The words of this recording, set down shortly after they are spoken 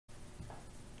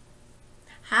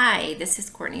Hi, this is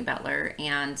Courtney Butler,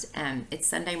 and it's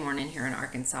Sunday morning here in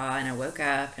Arkansas. And I woke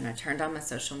up and I turned on my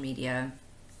social media,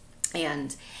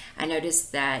 and I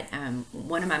noticed that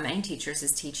one of my main teachers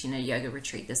is teaching a yoga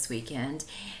retreat this weekend.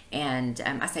 And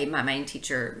I say my main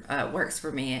teacher works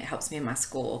for me, it helps me in my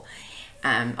school.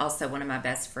 Also, one of my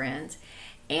best friends.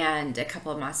 And a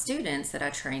couple of my students that I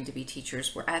trained to be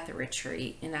teachers were at the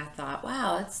retreat. And I thought,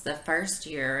 wow, it's the first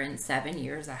year in 7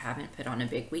 years I haven't put on a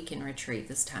big weekend retreat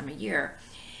this time of year.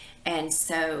 And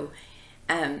so,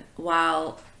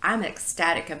 while I'm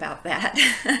ecstatic about that,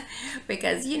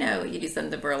 because you do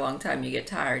something for a long time, you get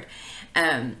tired.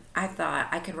 I thought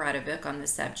I could write a book on the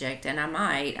subject, and I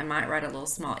might write a little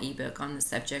small ebook on the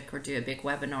subject or do a big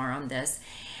webinar on this.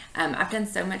 I've done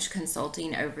so much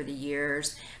consulting over the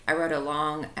years. I wrote a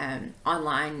long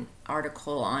online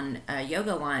article on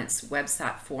Yoga Alliance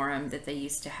website forum that they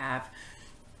used to have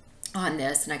on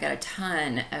this, and I got a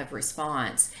ton of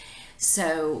response.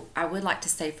 So I would like to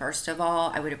say, first of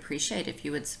all, I would appreciate if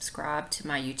you would subscribe to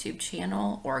my YouTube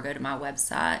channel or go to my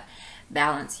website,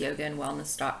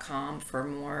 balanceyogaandwellness.com, for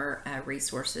more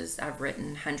resources. I've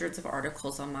written hundreds of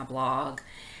articles on my blog.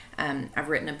 I've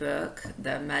written a book,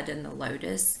 The Mud and the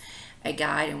Lotus, a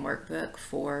guide and workbook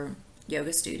for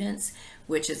yoga students,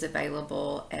 which is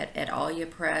available at Alia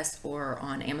Press or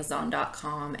on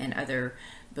Amazon.com and other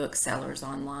booksellers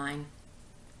online.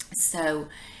 So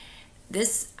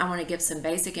I want to give some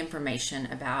basic information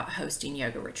about hosting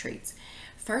yoga retreats.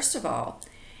 First of all,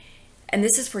 and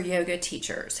this is for yoga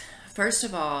teachers. First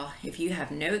of all, if you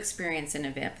have no experience in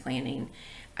event planning,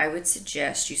 I would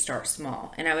suggest you start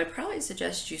small. And I would probably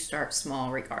suggest you start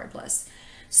small regardless.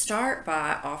 Start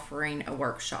by offering a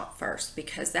workshop first,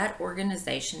 because that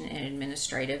organization and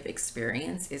administrative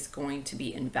experience is going to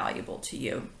be invaluable to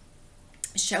you.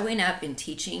 Showing up and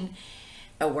teaching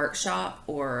a workshop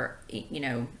or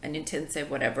an intensive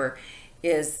whatever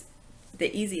is the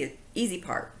easy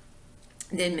part.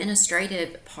 The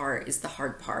administrative part is the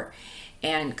hard part,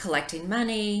 and collecting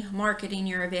money, marketing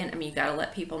your event. I mean, you got to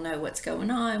let people know what's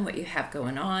going on, what you have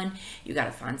going on. You got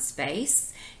to find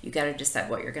space. You got to decide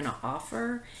what you're going to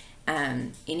offer,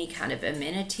 any kind of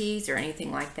amenities or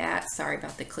anything like that. Sorry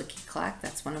about the clicky clack,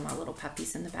 that's one of my little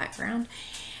puppies in the background.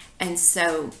 And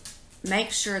so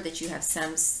make sure that you have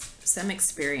some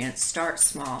experience. Start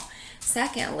small.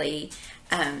 Secondly,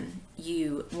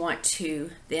 you want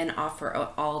to then offer an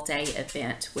all-day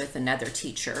event with another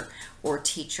teacher or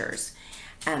teachers.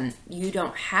 You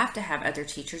don't have to have other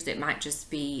teachers. It might just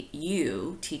be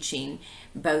you teaching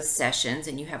both sessions,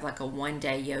 and you have like a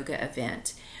one-day yoga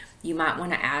event. You might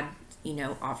want to add,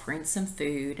 offering some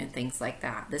food and things like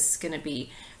that. This is going to be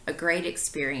a great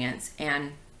experience.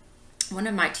 And one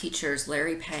of my teachers,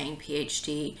 Larry Payne,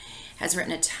 PhD, has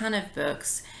written a ton of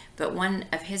books, but one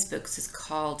of his books is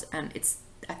called, I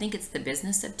think it's The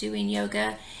Business of Doing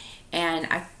Yoga, and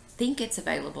I think it's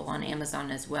available on Amazon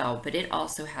as well, but it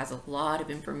also has a lot of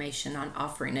information on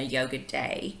offering a yoga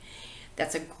day.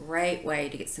 That's a great way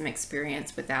to get some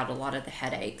experience without a lot of the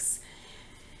headaches.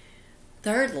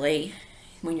 Thirdly,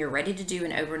 when you're ready to do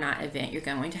an overnight event, you're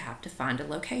going to have to find a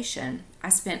location. I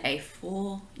spent a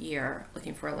full year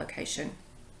looking for a location.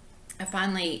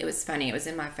 It was funny, it was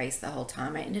in my face the whole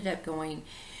time. I ended up going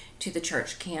to the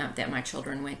church camp that my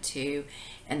children went to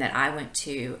and that I went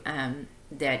to,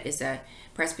 that is a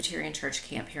Presbyterian church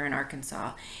camp here in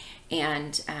Arkansas.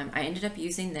 And I ended up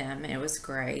using them, and it was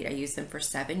great. I used them for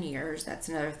 7 years. That's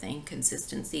another thing: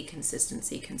 consistency,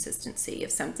 consistency, consistency.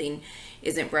 If something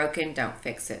isn't broken, don't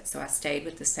fix it. So I stayed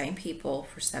with the same people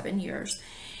for 7 years,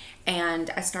 and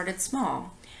I started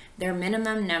small. Their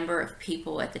minimum number of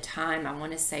people at the time, I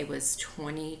want to say, was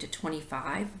 20 to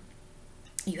 25.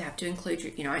 You have to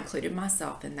include, I included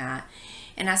myself in that,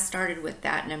 and I started with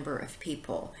that number of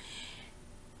people.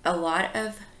 A lot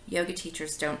of yoga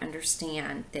teachers don't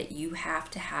understand that you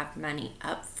have to have money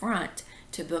up front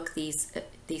to book these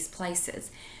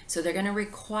places. So they're going to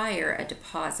require a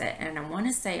deposit, and I want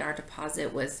to say our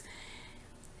deposit was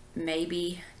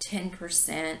maybe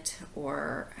 10%,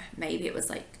 or maybe it was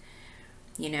like,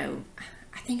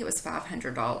 I think it was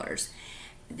 $500.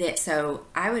 So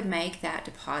I would make that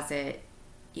deposit,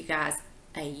 you guys,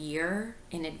 a year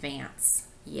in advance.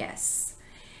 Yes,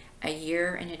 a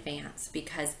year in advance,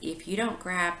 because if you don't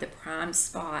grab the prime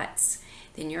spots,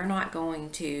 then you're not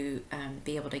going to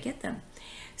be able to get them.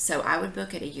 So I would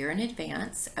book it a year in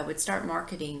advance. I would start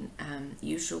marketing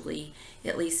usually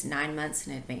at least 9 months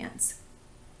in advance.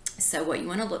 So what you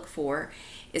want to look for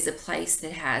is a place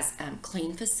that has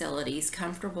clean facilities,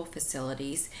 comfortable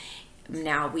facilities.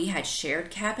 Now, we had shared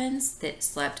cabins that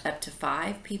slept up to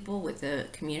 5 people with a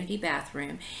community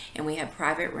bathroom, and we had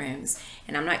private rooms.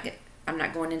 And I'm not I'm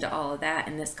not going into all of that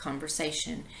in this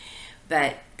conversation.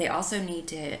 But they also need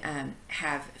to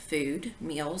have food,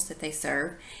 meals that they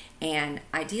serve, and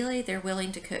ideally they're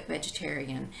willing to cook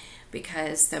vegetarian,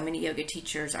 because so many yoga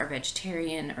teachers are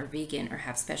vegetarian or vegan or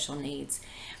have special needs.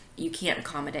 You can't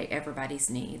accommodate everybody's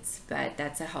needs, but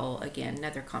that's a whole, again,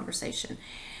 another conversation.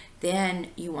 Then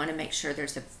you want to make sure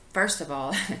there's a, first of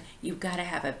all, you've got to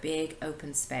have a big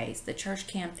open space. The church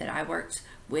camp that I worked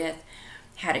with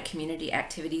had a community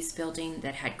activities building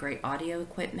that had great audio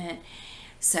equipment.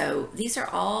 So these are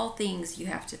all things you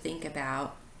have to think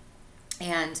about.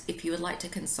 And if you would like to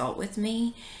consult with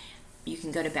me, you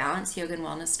can go to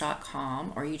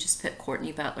balanceyogaandwellness.com, or you just put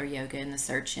Courtney Butler Yoga in the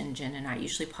search engine and I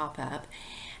usually pop up.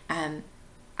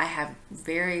 I have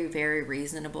very, very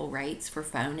reasonable rates for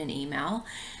phone and email.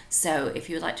 So if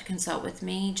you would like to consult with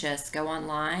me, just go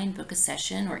online, book a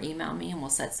session, or email me and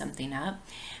we'll set something up.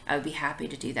 I would be happy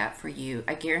to do that for you.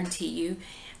 I guarantee you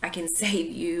I can save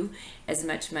you as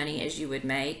much money as you would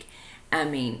make. I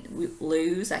mean,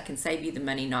 lose, I can save you the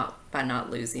money by not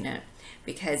losing it.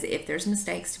 Because if there's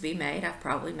mistakes to be made, I've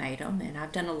probably made them, and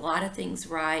I've done a lot of things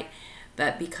right.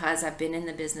 But because I've been in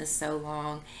the business so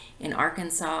long, in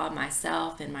Arkansas,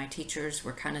 myself and my teachers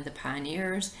were kind of the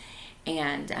pioneers,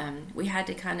 and we had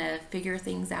to kind of figure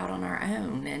things out on our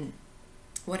own, and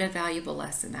what a valuable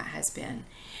lesson that has been.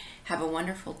 Have a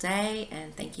wonderful day,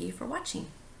 and thank you for watching.